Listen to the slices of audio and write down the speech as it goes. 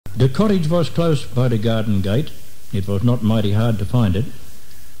The cottage was close by the garden gate. It was not mighty hard to find it.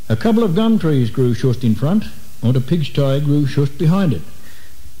 A couple of gum trees grew just in front, and a pigsty grew just behind it.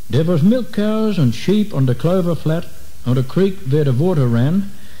 There was milk cows and sheep on the clover flat, on a creek where the water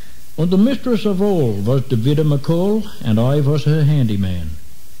ran, and the mistress of all was the widow McCall, and I was her handyman.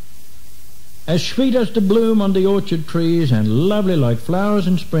 As sweet as the bloom on the orchard trees, and lovely like flowers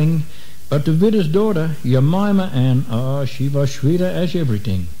in spring, but the widow's daughter, Jemima Ann, she was sweeter as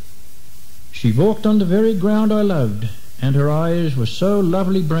everything. She walked on the very ground I loved, and her eyes were so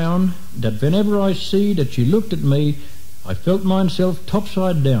lovely brown that whenever I see that she looked at me, I felt myself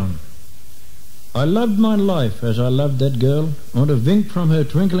topside down. I loved my life as I loved that girl, and a wink from her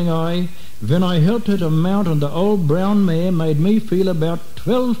twinkling eye when I helped her to mount on the old brown mare made me feel about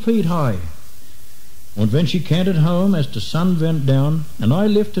 12 feet high. And when she cantered home as the sun went down, and I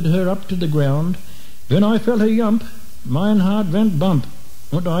lifted her up to the ground, when I felt her yump, mine heart went bump,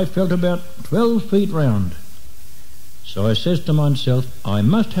 and I felt about 12 feet round. So I says to myself, I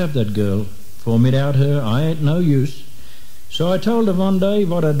must have that girl, for without her I ain't no use. So I told her one day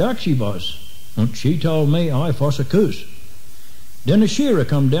what a duck she was, and she told me I was a goose. Then a shearer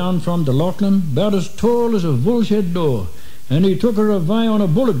come down from the Lachlan, about as tall as a woolshed door, and he took her away on a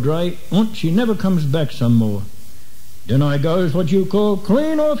bullock dray, and she never comes back some more. Then I goes what you call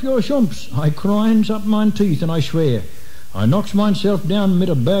clean off your shumps. I grinds up mine teeth, and I swear. I knocks myself down mid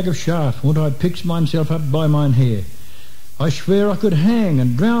a bag of chaff, and I picks myself up by mine hair. I swear I could hang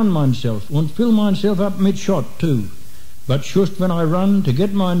and drown myself, and fill myself up mid shot too. But just when I run to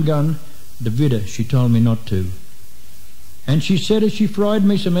get mine gun, the widow, she told me not to. And she said as she fried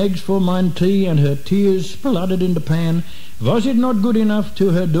me some eggs for mine tea, and her tears spluttered in the pan, was it not good enough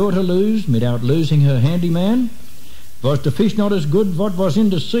to her daughter lose, without losing her handyman? Was the fish not as good what was in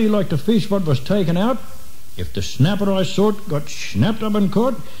the sea like the fish what was taken out? If the snapper I sought got snapped up and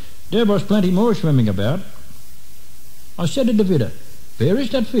caught, there was plenty more swimming about. I said to the widow, where is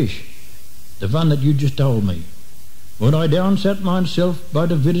that fish? The one that you just told me. And I down sat myself by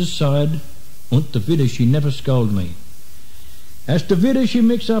the widow's side, and the widow she never scold me. As the widow she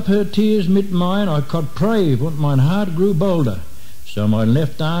mixed up her tears mit mine, I caught brave, and mine heart grew bolder. So my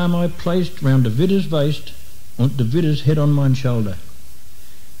left arm I placed round the widow's waist, and the widow's head on mine shoulder.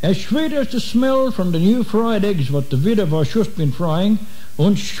 As sweet as the smell from the new fried eggs what the widow was just been frying,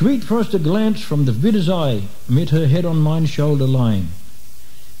 and sweet was the glance from the widow's eye, mit her head on mine shoulder lying.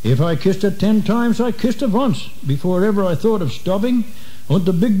 If I kissed her 10 times, I kissed her once, before ever I thought of stopping, and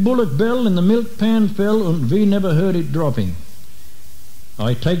the big bullock bell in the milk pan fell, and we never heard it dropping.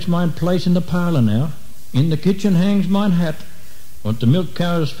 I takes mine place in the parlour now. In the kitchen hangs mine hat, and the milk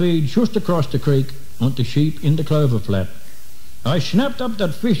cows feed just across the creek, and the sheep in the clover flat. I snapped up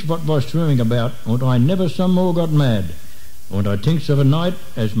that fish what was swimming about, and I never some more got mad. And I thinks of a night,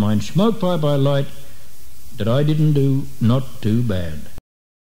 as mine smoke pipe I light, that I didn't do not too bad.